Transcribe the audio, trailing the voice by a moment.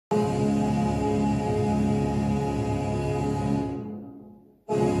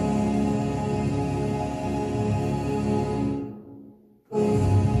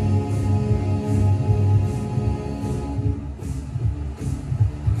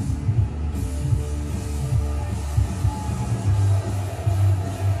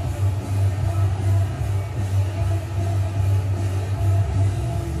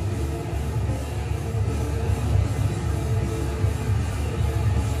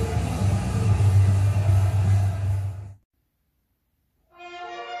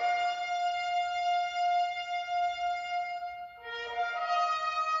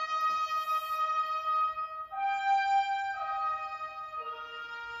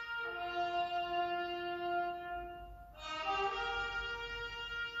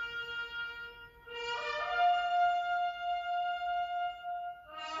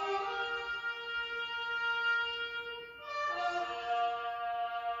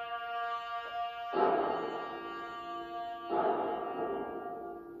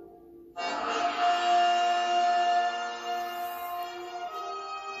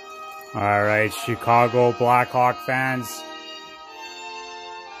All right, Chicago Blackhawk fans,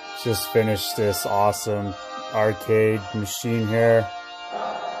 just finished this awesome arcade machine here.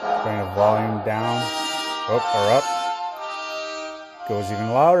 Bring the volume down, or up. Goes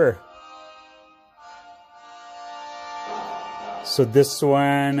even louder. So this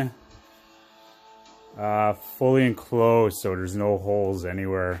one, fully enclosed, so there's no holes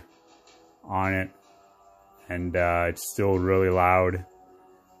anywhere on it, and it's still really loud.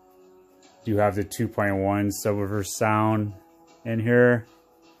 You have the 2.1 subwoofer sound in here.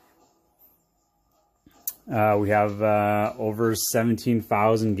 We have over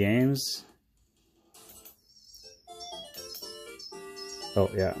 17,000 games.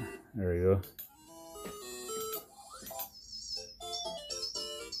 Oh yeah, there we go.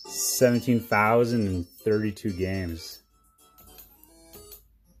 17,032 games.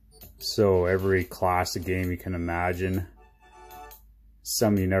 So every classic game you can imagine.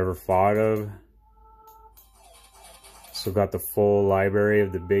 Some you never thought of. So got the full library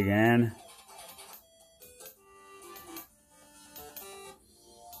of the Big N.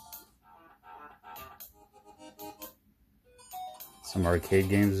 Some arcade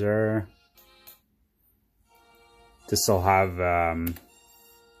games there. This will have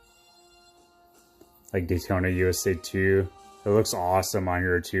like Daytona USA 2. It looks awesome on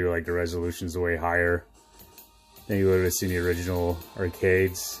here too, like the resolution's way higher than you would have seen the original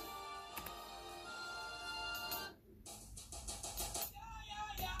arcades.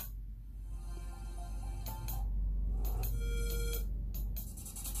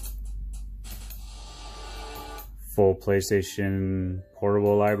 Full PlayStation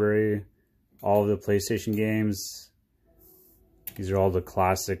portable library, all of the PlayStation games. These are all the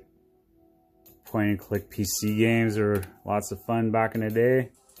classic point and click PC games. They were lots of fun back in the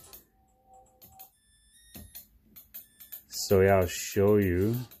day. So yeah, I'll show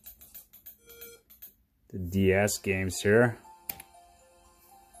you the DS games here.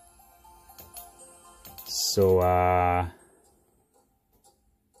 So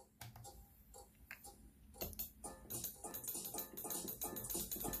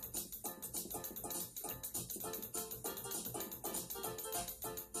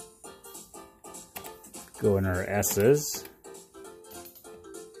go in our S's.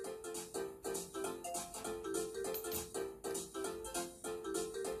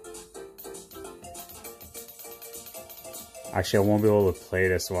 Actually, I won't be able to play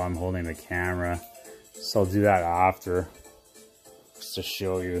this while I'm holding the camera, so I'll do that after, just to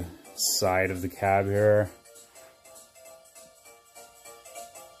show you the side of the cab here.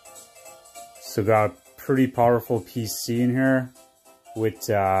 So got a pretty powerful PC in here with it's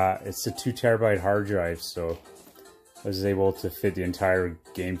a 2 terabyte hard drive, so I was able to fit the entire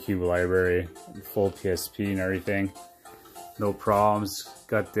GameCube library, full PSP and everything, no problems.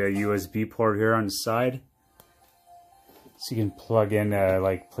 Got the USB port here on the side, so you can plug in a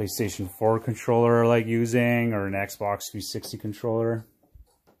like PlayStation 4 controller I like using, or an Xbox 360 controller.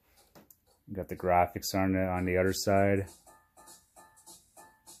 Got the graphics on the other side.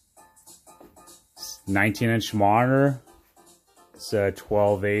 19-inch monitor. It's a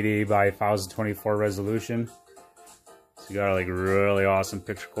 1280 by 1024 resolution. So you got like really awesome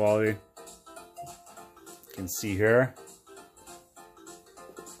picture quality. You can see here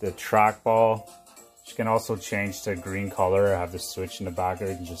the trackball. You can also change to green color. I have the switch in the back there.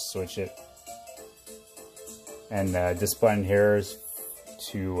 You can just switch it. And this button here is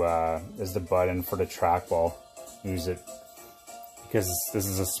is the button for the trackball. Use it because this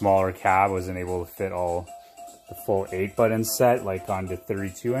is a smaller cab. I wasn't able to fit all the full 8 button set like on the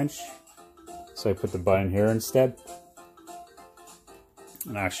 32-inch. So I put the button here instead.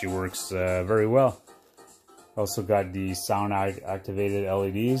 It actually works very well. Also got the sound activated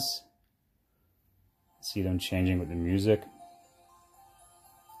LEDs. See them changing with the music.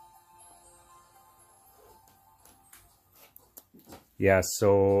 Yeah,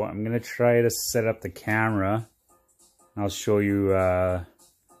 so I'm gonna try to set up the camera. I'll show you a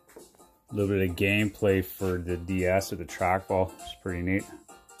little bit of gameplay for the DS with the trackball. It's pretty neat.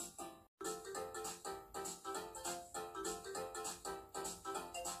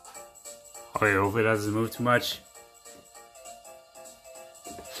 Okay, hopefully it doesn't move too much.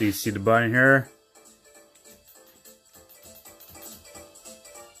 So you see the button here.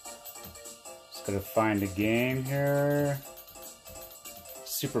 Just gotta find a game here.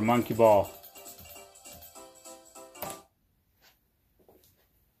 Super Monkey Ball.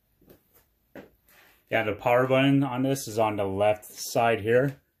 Yeah, the power button on this is on the left side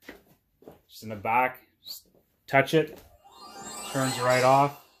here. Just in the back. Just touch it. Turns right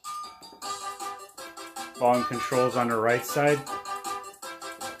off. Volume controls on the right side.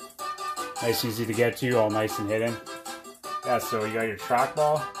 Nice and easy to get to, all nice and hidden. Yeah, so you got your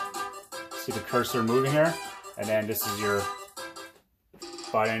trackball. See the cursor moving here, and then this is your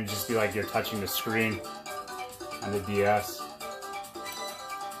button. Just be like you're touching the screen on the DS.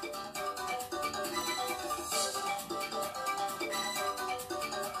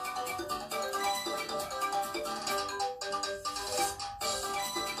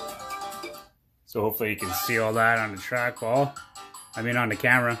 So hopefully you can see all that on the trackball. I mean on the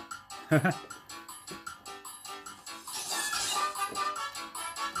camera.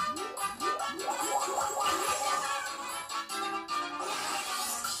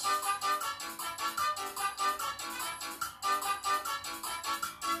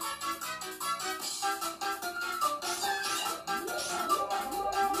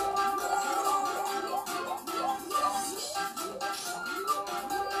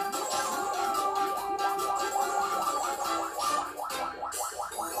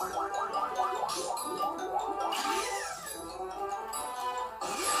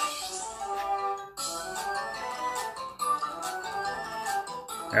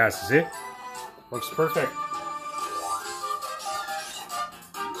 Yeah, so see? Works perfect.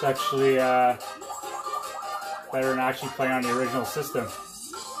 It's actually better than actually playing on the original system.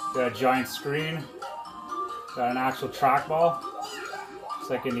 Got a giant screen, got an actual trackball. It's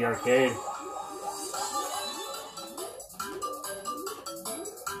like in the arcade.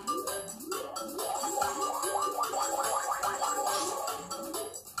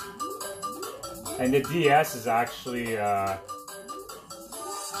 And the DS is actually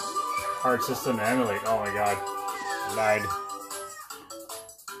hard system to emulate. Oh my god, I lied.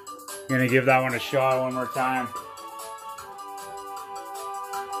 Gonna give that one a shot one more time.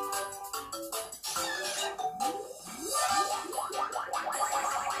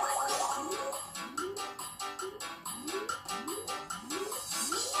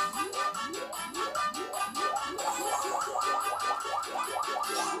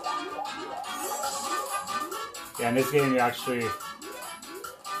 Yeah, in this game you actually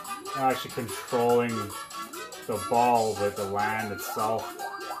not actually controlling the ball, but the land itself.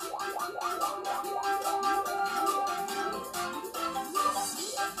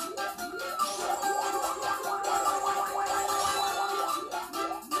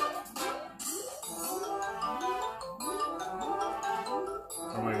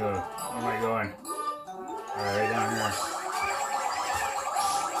 Where am I going? Where am I going? Alright, right down here.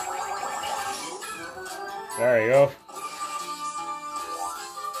 There you go.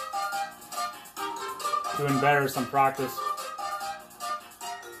 Doing better, some practice.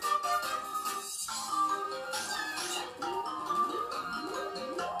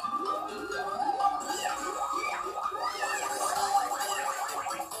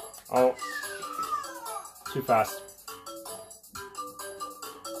 Oh, too fast.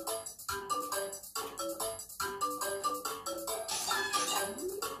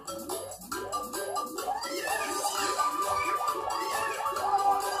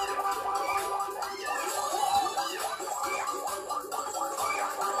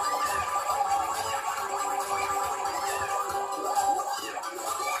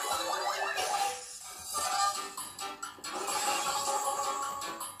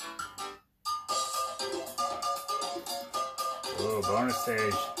 Oh, bonus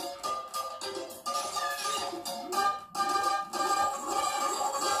stage.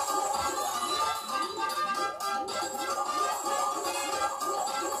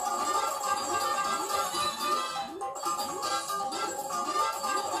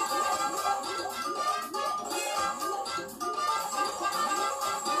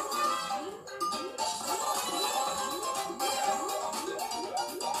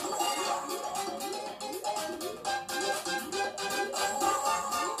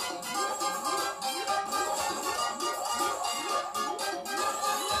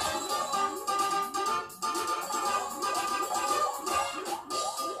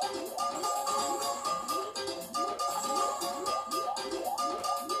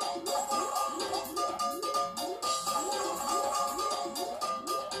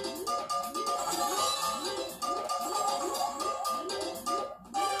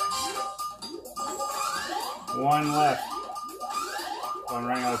 One left. I'm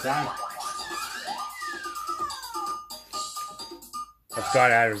running out of time. I forgot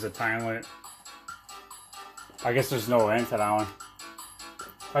there's a time limit. I guess there's no end to that one.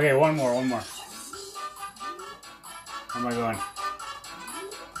 Okay, one more. Where am I going?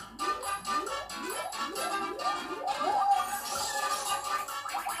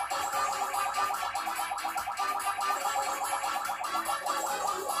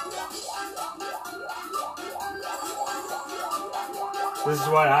 This is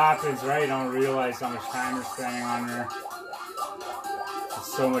what happens, right? You don't realize how much time you're spending on there.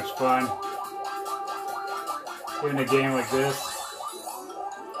 It's so much fun. Doing a game like this.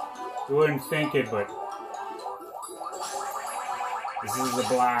 You wouldn't think it, but this is a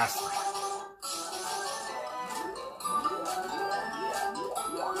blast.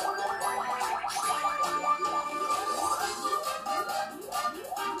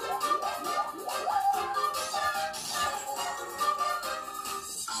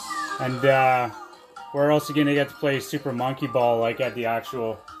 And where else are you gonna get to play Super Monkey Ball like at the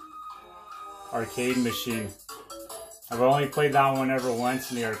actual arcade machine? I've only played that one ever once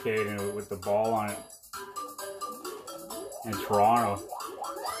in the arcade and with the ball on it in Toronto.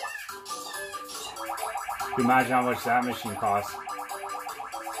 You can imagine how much that machine costs.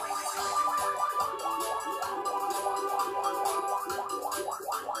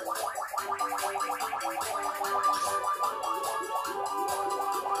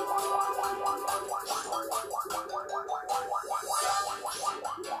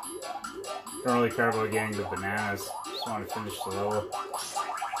 Don't really care about getting the bananas. Just want to finish the level.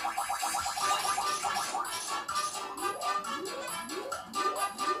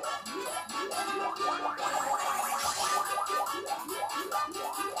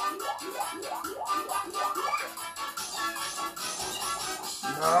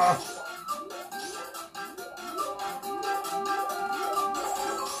 No.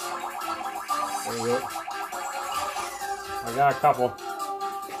 There we go. I got a couple.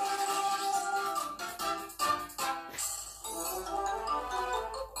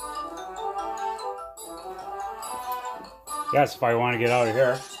 Yes, if I want to get out of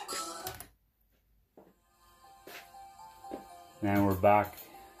here. And we're back.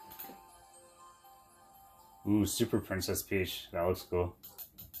 Ooh, Super Princess Peach. That looks cool.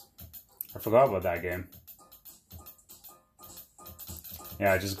 I forgot about that game.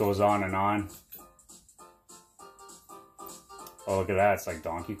 Yeah, it just goes on and on. Oh, look at that. It's like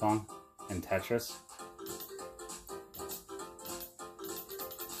Donkey Kong and Tetris.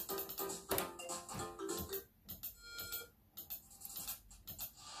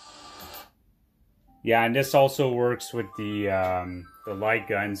 Yeah, and this also works with the light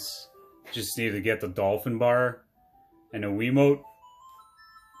guns. Just need to get the dolphin bar and a Wiimote,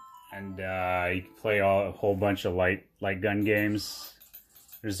 and you can play a whole bunch of light gun games.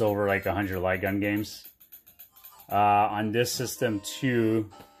 There's over like 100 light gun games. On this system too,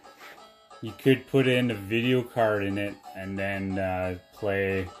 you could put in a video card in it and then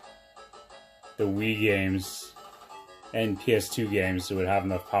play the Wii games and PS2 games. So it would have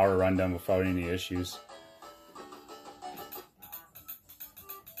enough power to run them without any issues.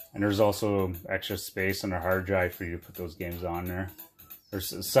 And there's also extra space on the hard drive for you to put those games on there.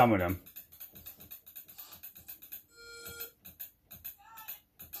 There's some of them.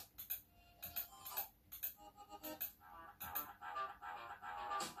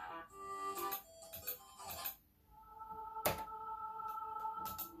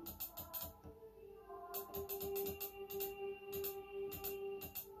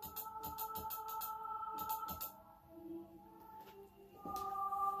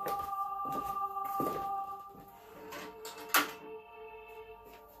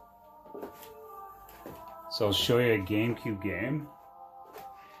 So I'll show you a GameCube game.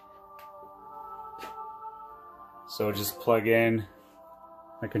 So just plug in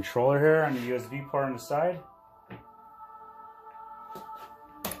my controller here on the USB port on the side.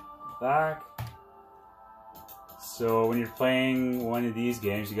 Back. So when you're playing one of these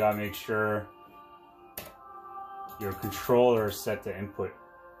games, you gotta make sure your controller is set to input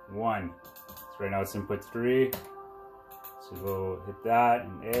 1. So right now it's input 3. So go hit that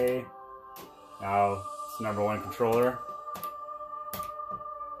and A. Now it's number 1 controller.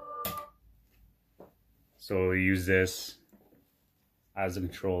 So we'll use this as a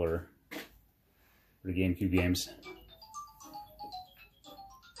controller for the GameCube games.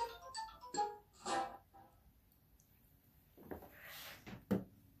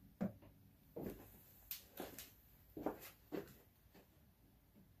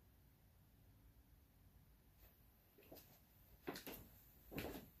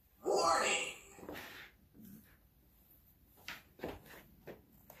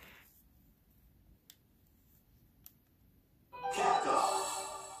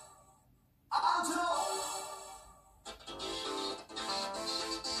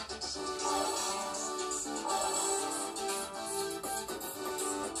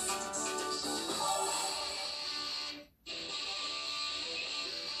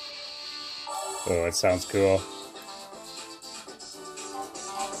 Oh, that sounds cool.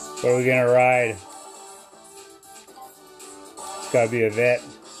 What are we gonna ride? gotta be a vet.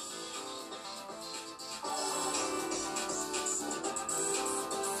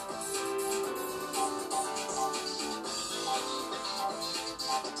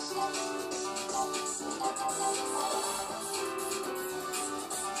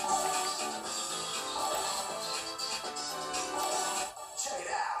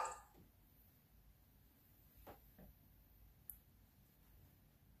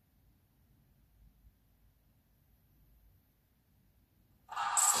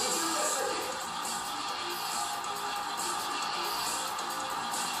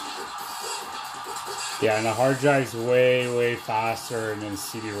 Yeah, and the hard drive's way faster than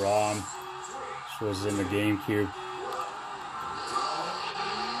CD-ROM, which was in the GameCube.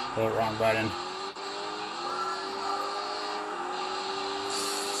 Oh, wrong button.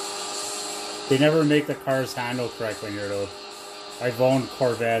 They never make the cars handle correctly here though. I've owned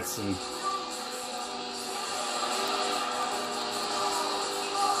Corvettes and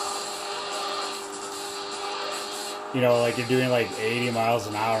you know, like you're doing like 80 miles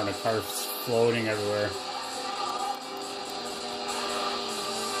an hour and the car's floating everywhere.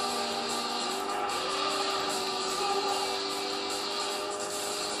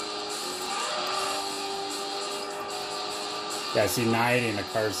 Yeah, I see 90 and the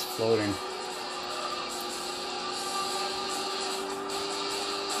car's floating.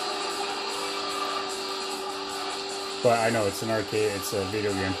 But I know it's an arcade, it's a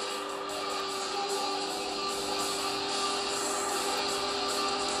video game.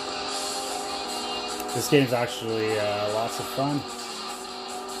 This game's actually lots of fun.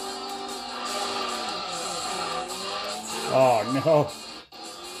 Oh no!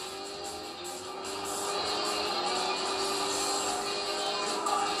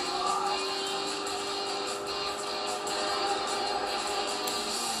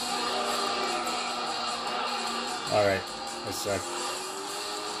 Alright, let's check.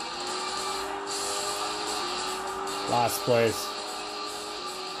 Last place.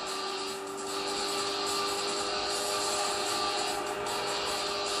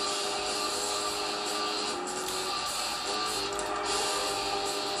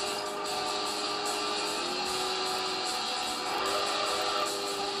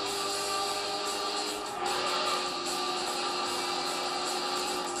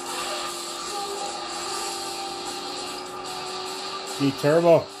 Need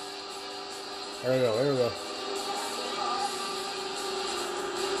turbo. There we go, there we go.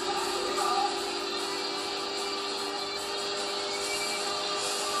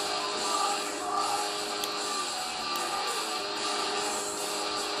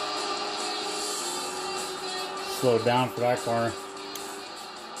 Slow down for that corner.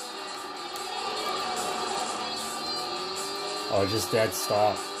 Oh, just dead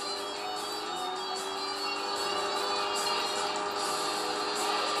stop.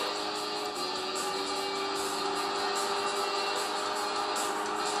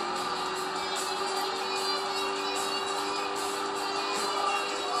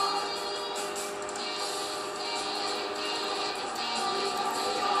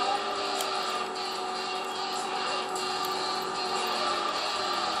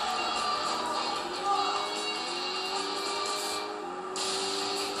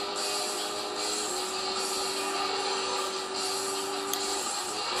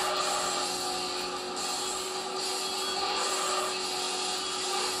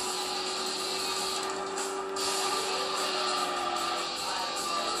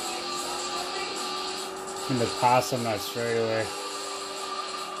 In the pass on that straightaway.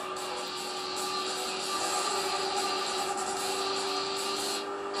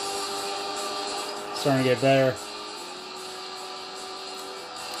 Starting to get better.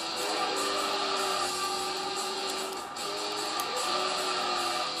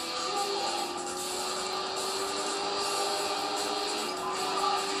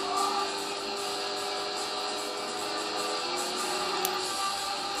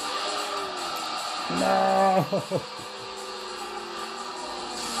 No!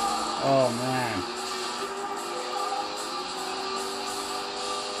 Oh man.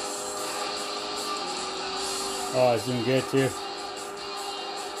 Oh, it's doing good too.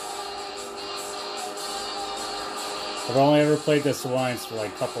 I've only ever played this once for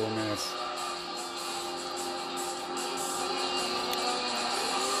like a couple of minutes.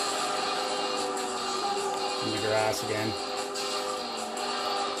 In the grass again.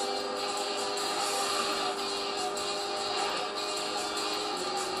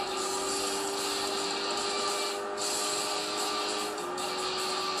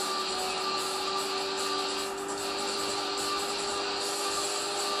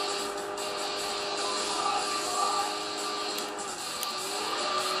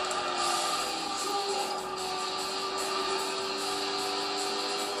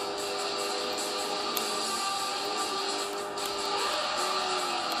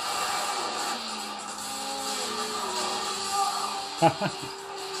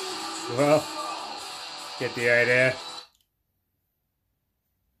 Well, get the idea.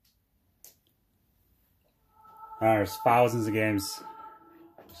 There's thousands of games.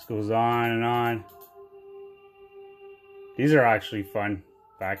 Just goes on and on. These are actually fun.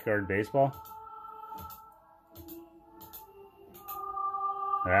 Backyard baseball.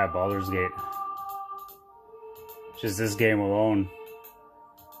 Yeah, Baldur's Gate. Just this game alone.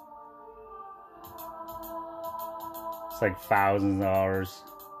 It's like thousands of hours.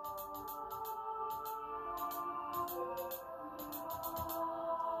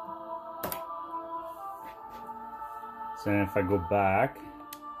 So then if I go back,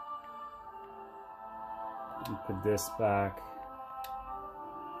 and put this back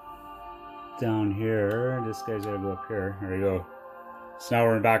down here, this guy's gotta go up here. There we go. So now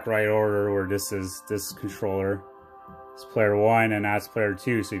we're in back right order where this is this controller. It's player 1 and that's player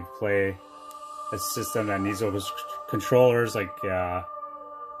 2. So you play a system that needs those controllers, like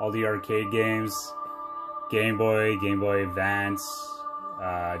all the arcade games, Game Boy Advance,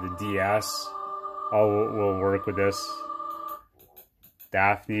 the DS, all will work with this.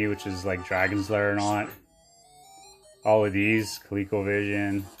 Daphne, which is like Dragon's Lair and all that. All of these,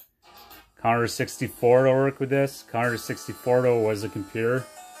 ColecoVision. Counter 64 will work with this. Counter 64 though was a computer,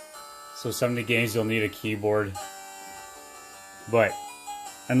 so some of the games you'll need a keyboard. But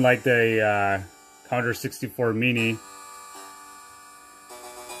unlike the Counter 64 Mini,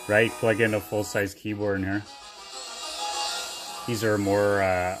 right? Plug in a full-size keyboard in here. These are more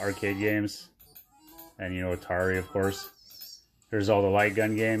arcade games, and you know, Atari, of course. There's all the light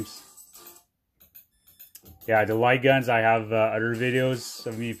gun games. Yeah, the light guns, I have other videos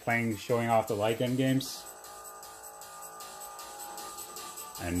of me playing, showing off the light gun games.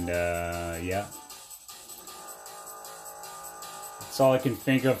 And yeah. That's all I can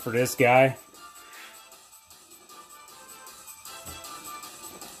think of for this guy.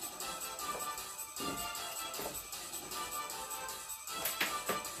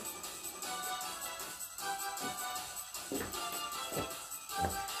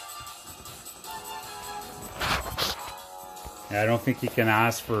 Yeah, I don't think you can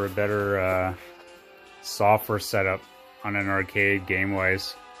ask for a better software setup on an arcade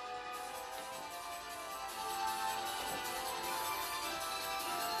game-wise.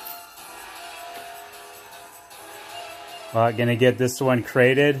 Well, gonna get this one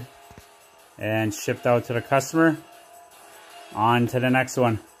crated and shipped out to the customer. On to the next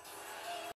one.